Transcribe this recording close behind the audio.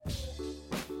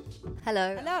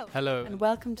Hello. Hello. Hello. And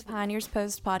welcome to Pioneers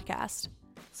Post podcast.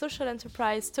 Social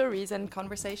enterprise stories and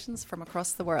Conversations from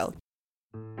across the world.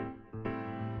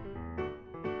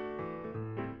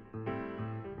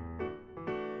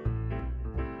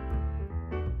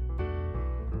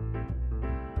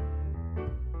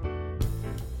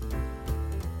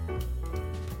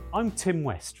 I'm Tim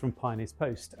West from Pioneers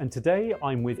Post, and today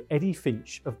I'm with Eddie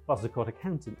Finch of Buzzacott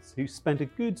Accountants, who spent a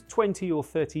good 20 or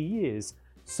 30 years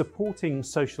supporting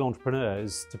social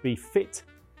entrepreneurs to be fit,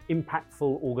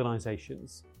 impactful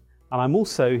organisations. And I'm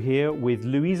also here with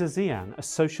Louisa Zian, a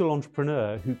social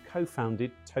entrepreneur who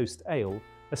co-founded Toast Ale,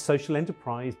 a social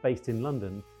enterprise based in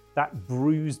London that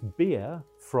brews beer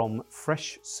from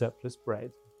fresh surplus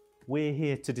bread. We're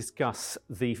here to discuss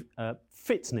the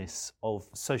fitness of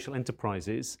social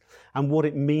enterprises and what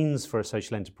it means for a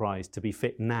social enterprise to be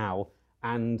fit now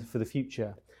and for the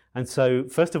future. And so,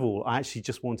 first of all, I actually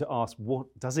just want to ask, what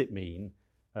does it mean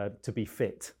to be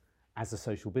fit as a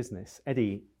social business?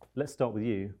 Eddie, let's start with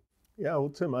you. Yeah, well,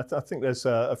 Tim, I think there's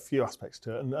a few aspects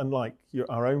to it, and like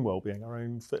our own well-being, our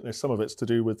own fitness, some of it's to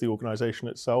do with the organisation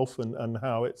itself and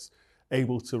how it's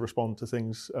able to respond to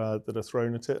things that are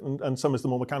thrown at it, and some is the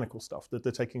more mechanical stuff, that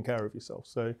they're taking care of yourself.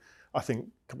 So I think,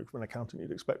 coming from an accountant,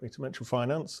 you'd expect me to mention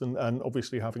finance, and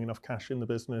obviously having enough cash in the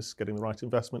business, getting the right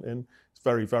investment in, is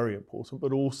very, very important,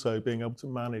 but also being able to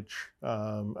manage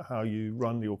how you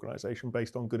run the organisation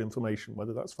based on good information,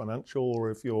 whether that's financial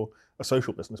or if you're a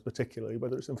social business particularly,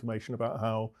 whether it's information about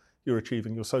how you're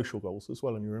achieving your social goals as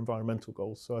well and your environmental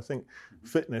goals. So I think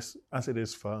fitness, as it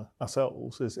is for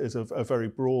ourselves, is a very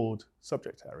broad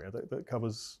subject area that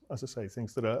covers, as I say,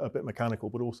 things that are a bit mechanical,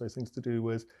 but also things to do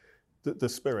with the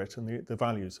spirit and the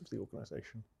values of the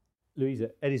organisation. Louisa,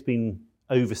 Eddie's been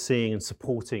overseeing and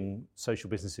supporting social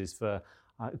businesses for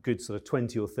a good sort of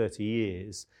 20 or 30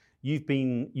 years.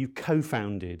 You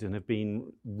co-founded and have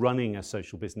been running a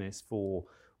social business for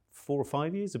 4 or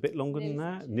 5 years, a bit longer than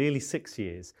that, nearly 6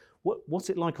 years. What's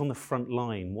it like on the front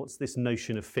line? What's this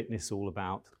notion of fitness all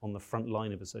about on the front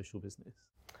line of a social business?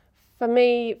 For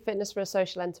me, fitness for a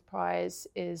social enterprise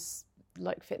is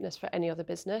like fitness for any other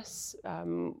business.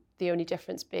 The only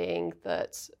difference being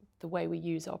that the way we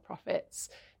use our profits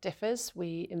differs.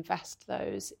 We invest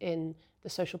those in the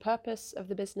social purpose of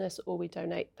the business, or we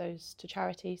donate those to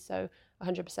charity. So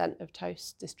 100% of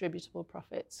Toast distributable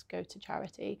profits go to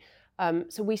charity.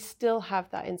 So we still have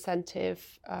that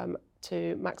incentive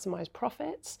to maximise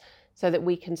profits so that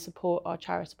we can support our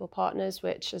charitable partners,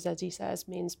 which, as Eddie says,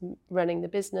 means running the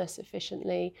business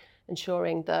efficiently,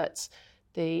 ensuring that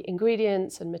the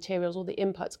ingredients and materials, all the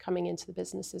inputs coming into the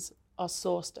businesses are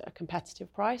sourced at a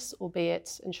competitive price,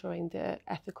 albeit ensuring the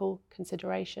ethical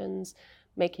considerations,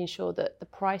 making sure that the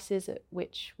prices at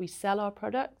which we sell our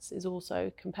products is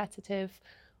also competitive,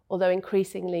 although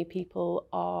increasingly people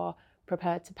are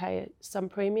prepared to pay some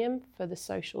premium for the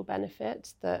social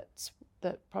benefit that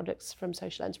products from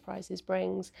social enterprises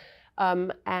brings,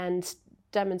 and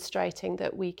demonstrating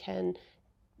that we can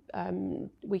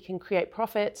create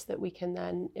profits that we can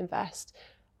then invest.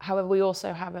 However, we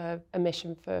also have a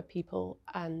mission for people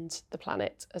and the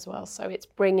planet as well. So it's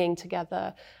bringing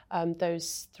together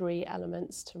those three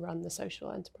elements to run the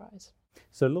social enterprise.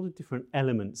 So a lot of different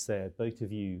elements there, both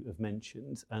of you have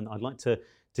mentioned, and I'd like to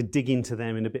dig into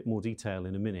them in a bit more detail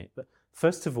in a minute. But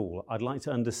first of all, I'd like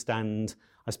to understand,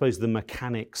 I suppose, the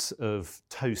mechanics of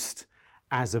Toast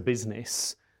as a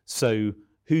business. So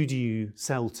who do you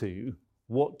sell to?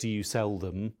 What do you sell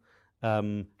them?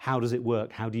 How does it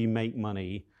work? How do you make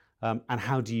money? And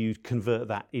how do you convert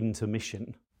that into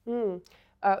mission?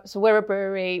 So we're a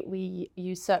brewery. We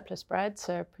use surplus bread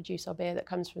to produce our beer that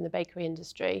comes from the bakery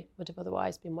industry, would have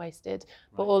otherwise been wasted.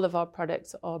 Right. But all of our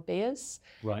products are beers,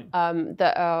 right,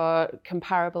 that are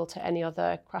comparable to any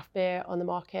other craft beer on the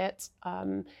market.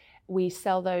 We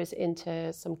sell those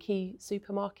into some key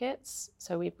supermarkets.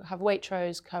 So we have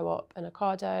Waitrose, Co-op and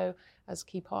Ocado as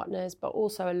key partners, but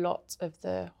also a lot of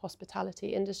the hospitality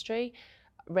industry,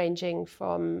 ranging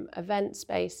from event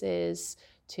spaces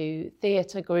to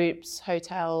theatre groups,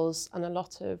 hotels, and a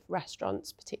lot of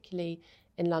restaurants, particularly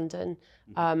in London.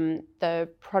 The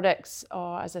products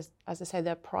are, as I say,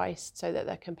 they're priced so that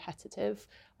they're competitive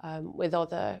with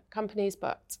other companies,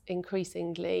 but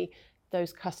increasingly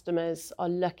those customers are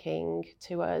looking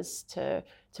to us to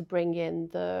bring in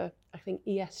the, I think,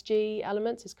 ESG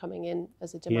element is coming in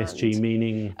as a demand. ESG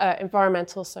meaning?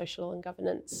 Environmental, social and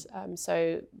governance.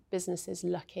 So businesses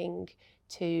looking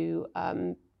to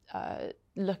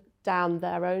look down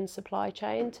their own supply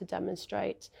chain to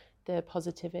demonstrate the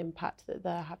positive impact that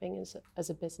they're having as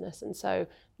a business. And so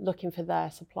looking for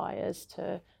their suppliers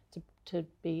to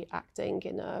be acting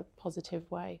in a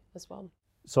positive way as well.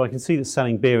 So I can see that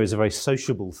selling beer is a very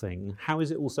sociable thing. How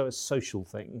is it also a social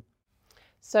thing?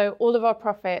 So all of our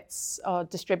profits, our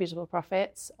distributable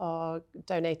profits, are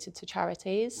donated to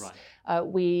charities. Right.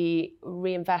 We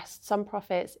reinvest some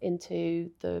profits into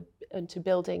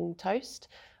building Toast,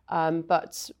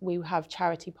 but we have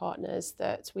charity partners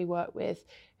that we work with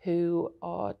who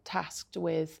are tasked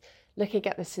with looking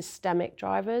at the systemic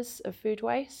drivers of food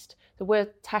waste. So we're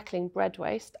tackling bread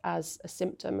waste as a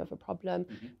symptom of a problem,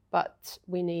 but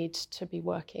we need to be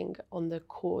working on the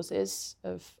causes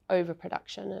of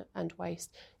overproduction and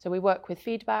waste. So we work with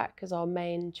Feedback as our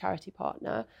main charity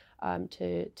partner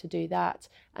to do that.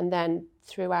 And then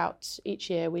throughout each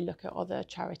year, we look at other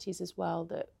charities as well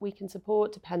that we can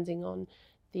support depending on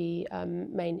the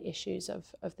main issues of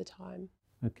the time.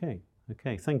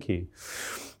 Okay, thank you.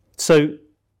 So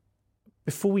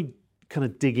before we kind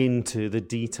of dig into the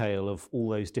detail of all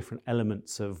those different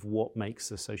elements of what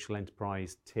makes a social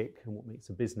enterprise tick and what makes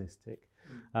a business tick,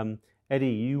 Eddie,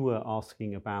 you were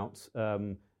asking about,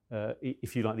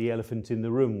 if you like, the elephant in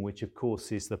the room, which of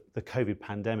course is the COVID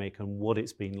pandemic and what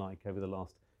it's been like over the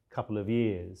last couple of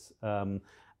years.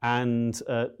 And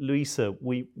Louisa,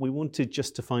 we wanted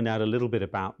just to find out a little bit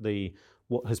about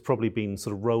what has probably been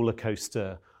sort of roller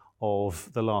coaster of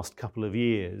the last couple of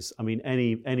years. I mean,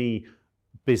 any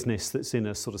business that's in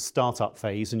a sort of startup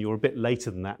phase, and you're a bit later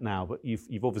than that now, but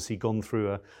you've obviously gone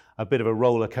through a bit of a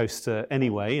roller coaster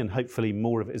anyway, and hopefully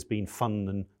more of it has been fun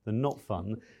than not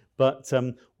fun. But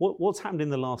what's happened in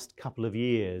the last couple of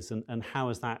years, and how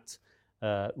has that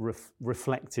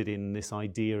reflected in this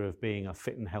idea of being a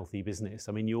fit and healthy business?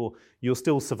 I mean, you're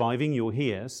still surviving, you're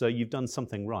here, so you've done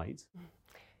something right.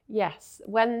 Yes,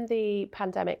 when the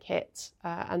pandemic hit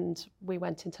and we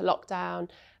went into lockdown,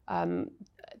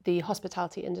 the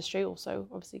hospitality industry also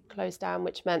obviously closed down,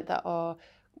 which meant that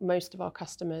most of our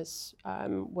customers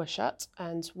were shut,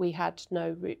 and we had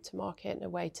no route to market, no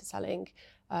way to selling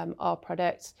our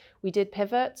products. We did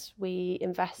pivot. We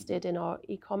invested in our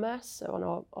e-commerce, so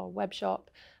on our web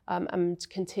shop, and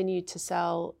continued to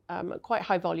sell at quite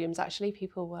high volumes. Actually,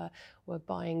 people were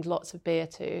buying lots of beer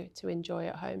to enjoy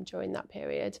at home during that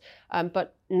period,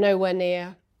 but nowhere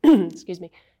near, excuse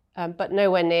me, but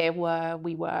nowhere near where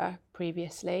we were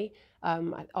previously.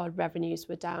 Our revenues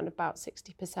were down about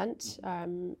 60%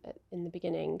 in the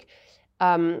beginning.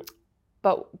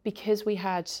 But because we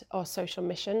had our social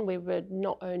mission, we were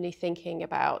not only thinking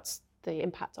about the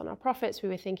impact on our profits, we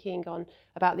were thinking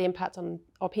about the impact on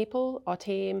our people, our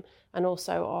team, and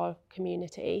also our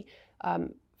community.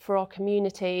 For our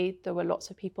community, there were lots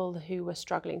of people who were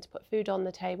struggling to put food on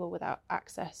the table without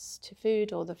access to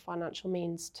food or the financial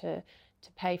means to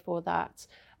pay for that.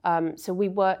 So we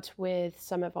worked with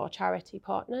some of our charity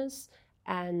partners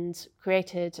and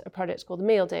created a product called the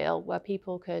Meal Deal, where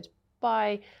people could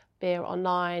buy beer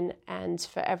online, and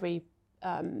for every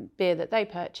beer that they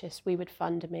purchased, we would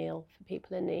fund a meal for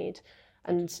people in need.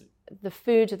 And the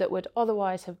food that would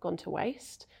otherwise have gone to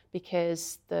waste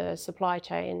because the supply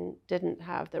chain didn't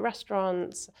have the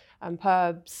restaurants and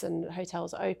pubs and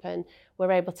hotels open,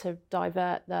 we're able to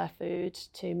divert their food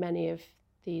to many of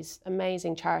these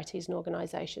amazing charities and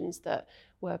organisations that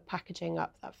were packaging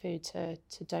up that food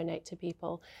to donate to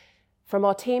people. From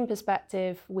our team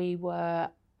perspective, we were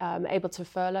able to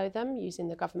furlough them using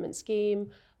the government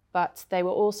scheme, but they were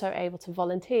also able to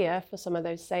volunteer for some of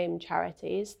those same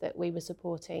charities that we were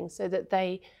supporting, so that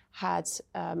they had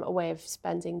a way of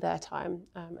spending their time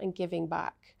and giving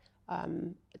back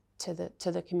to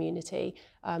the community,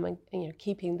 and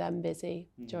keeping them busy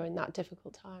during that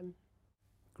difficult time.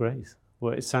 Great.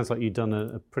 Well, it sounds like you've done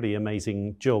a pretty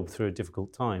amazing job through a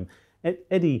difficult time.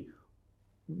 Eddie,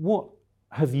 what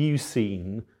have you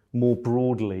seen more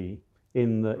broadly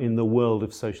in the world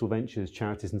of social ventures,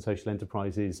 charities and social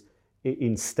enterprises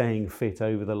in staying fit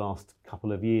over the last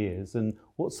couple of years, and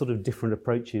what sort of different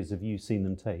approaches have you seen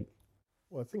them take?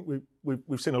 Well, I think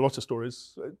we've seen a lot of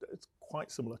stories. It's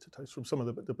quite similar to Toast from some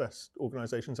of the best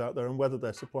organisations out there, and whether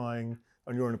they're supplying,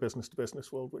 and you're in a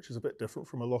business-to-business world, which is a bit different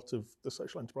from a lot of the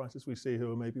social enterprises we see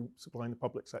who are maybe supplying the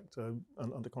public sector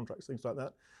and under contracts, things like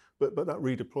that. But that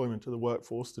redeployment to the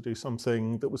workforce to do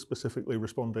something that was specifically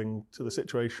responding to the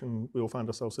situation we all found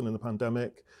ourselves in the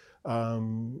pandemic,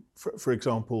 for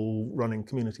example, running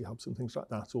community hubs and things like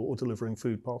that, or delivering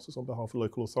food parcels on behalf of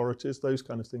local authorities, those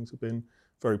kind of things have been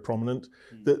very prominent.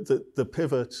 The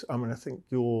pivot, I mean, I think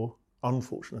you're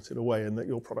unfortunate in a way in that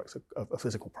your products are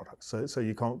physical products, so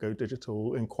you can't go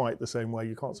digital in quite the same way.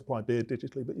 You can't supply beer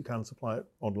digitally, but you can supply it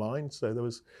online. So there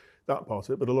was that part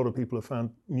of it, but a lot of people have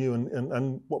found new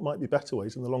and what might be better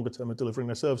ways in the longer term of delivering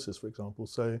their services, for example.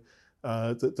 So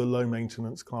the low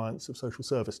maintenance clients of social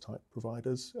service type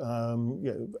providers.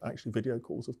 Actually video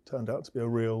calls have turned out to be a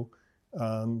real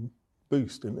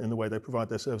boost in the way they provide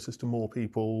their services to more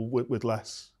people with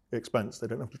less expense. They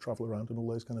don't have to travel around and all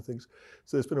those kind of things.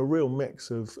 So there's been a real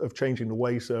mix of changing the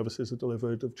way services are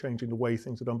delivered, of changing the way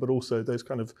things are done, but also those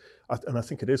kind of, and I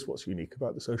think it is what's unique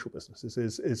about the social businesses,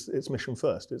 is it's mission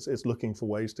first. It's looking for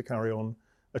ways to carry on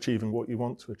achieving what you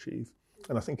want to achieve.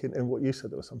 And I think in what you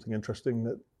said, there was something interesting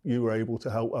that you were able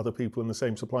to help other people in the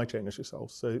same supply chain as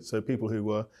yourself. So people who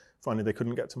were finding they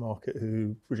couldn't get to market,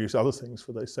 who produce other things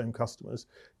for those same customers,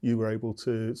 you were able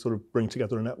to sort of bring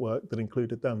together a network that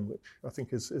included them, which I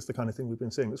think is the kind of thing we've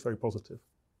been seeing that's very positive.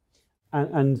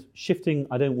 And shifting,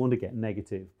 I don't want to get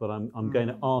negative, but I'm going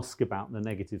to ask about the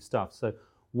negative stuff. So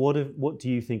what do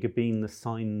you think have been the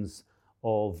signs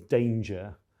of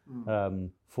danger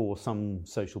for some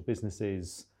social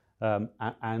businesses?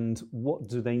 And what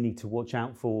do they need to watch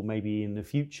out for maybe in the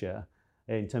future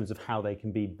in terms of how they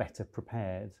can be better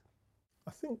prepared?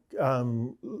 I think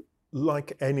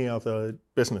like any other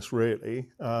business really,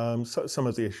 some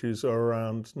of the issues are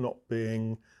around not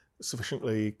being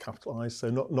sufficiently capitalised, so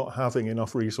not having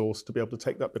enough resource to be able to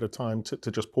take that bit of time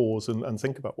to just pause and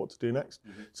think about what to do next.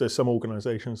 Mm-hmm. So some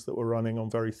organisations that were running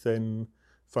on very thin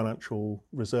financial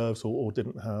reserves or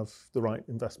didn't have the right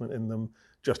investment in them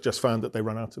just found that they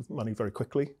ran out of money very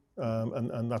quickly,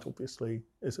 and that obviously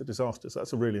is a disaster. So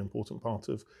that's a really important part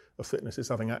of fitness, is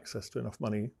having access to enough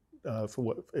money for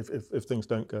what if things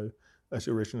don't go as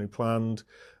you originally planned,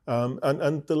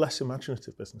 and the less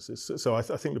imaginative businesses. So I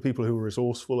think the people who were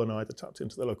resourceful and either tapped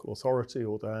into their local authority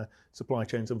or their supply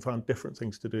chains and found different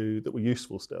things to do that were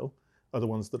useful still are the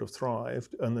ones that have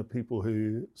thrived, and the people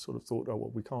who sort of thought, oh,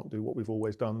 well, we can't do what we've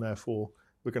always done, therefore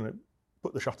we're going to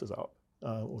put the shutters up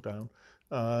or down,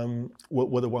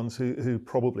 were the ones who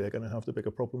probably are going to have the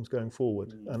bigger problems going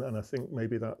forward. And I think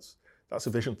maybe that's a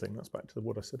vision thing. That's back to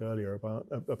what I said earlier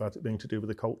about it being to do with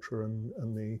the culture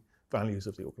and the values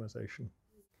of the organisation.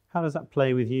 How does that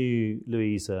play with you,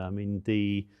 Louisa? I mean,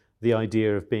 the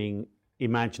idea of being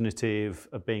imaginative,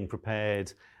 of being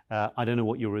prepared. I don't know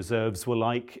what your reserves were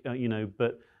like,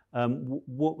 but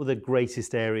what were the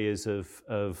greatest areas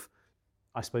of,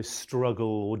 I suppose,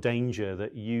 struggle or danger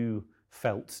that you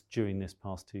felt during this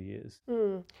past 2 years?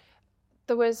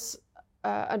 There was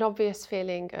an obvious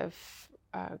feeling of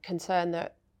concern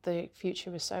that the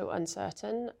future was so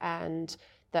uncertain, and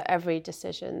that every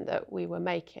decision that we were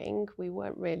making, we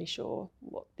weren't really sure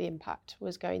what the impact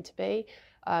was going to be.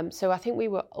 So I think we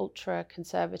were ultra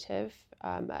conservative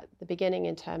at the beginning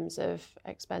in terms of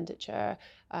expenditure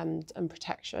and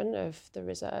protection of the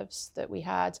reserves that we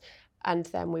had. And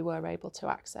then we were able to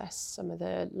access some of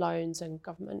the loans and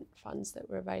government funds that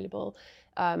were available.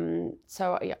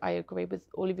 So I agree with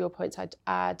all of your points. I'd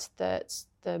add that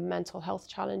the mental health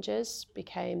challenges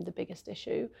became the biggest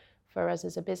issue for us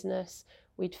as a business.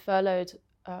 We'd furloughed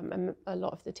a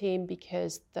lot of the team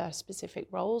because their specific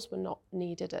roles were not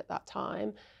needed at that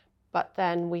time. But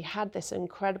then we had this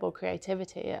incredible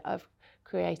creativity of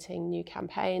creating new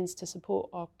campaigns to support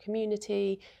our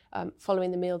community.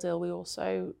 Following the meal deal, we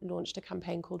also launched a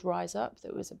campaign called Rise Up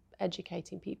that was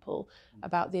educating people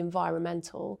about the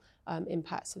environmental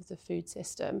impacts of the food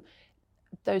system.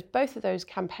 Both of those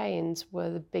campaigns were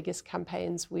the biggest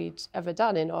campaigns we'd ever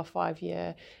done in our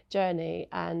 5-year journey,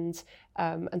 and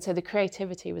so the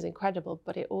creativity was incredible,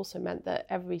 but it also meant that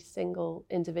every single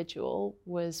individual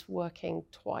was working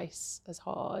twice as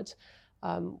hard.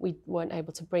 We weren't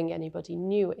able to bring anybody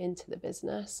new into the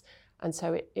business, and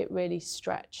so it really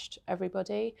stretched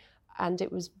everybody, and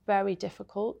it was very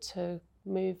difficult to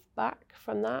move back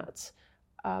from that.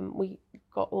 We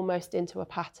got almost into a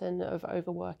pattern of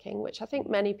overworking, which I think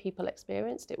many people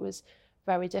experienced. It was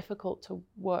very difficult to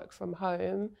work from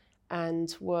home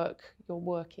and work your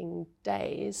working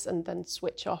days and then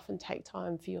switch off and take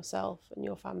time for yourself and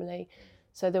your family.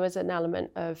 So there was an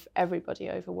element of everybody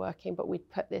overworking, but we'd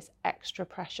put this extra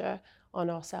pressure on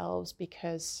ourselves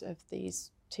because of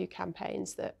these 2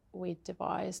 campaigns that we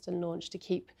devised and launched to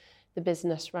keep the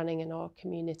business running and our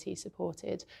community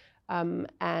supported.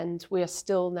 And we are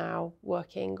still now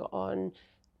working on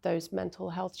those mental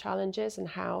health challenges and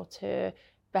how to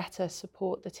better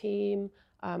support the team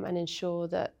and ensure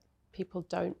that people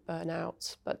don't burn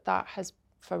out. But that has,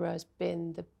 for us,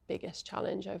 been the biggest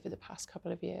challenge over the past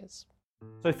couple of years.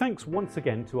 So thanks once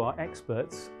again to our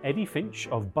experts, Eddie Finch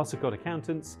of Buzzacott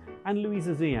Accountants and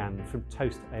Louisa Zian from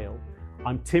Toast Ale.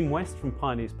 I'm Tim West from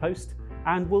Pioneers Post,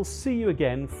 and we'll see you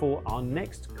again for our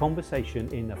next conversation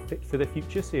in the Fit for the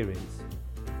Future series.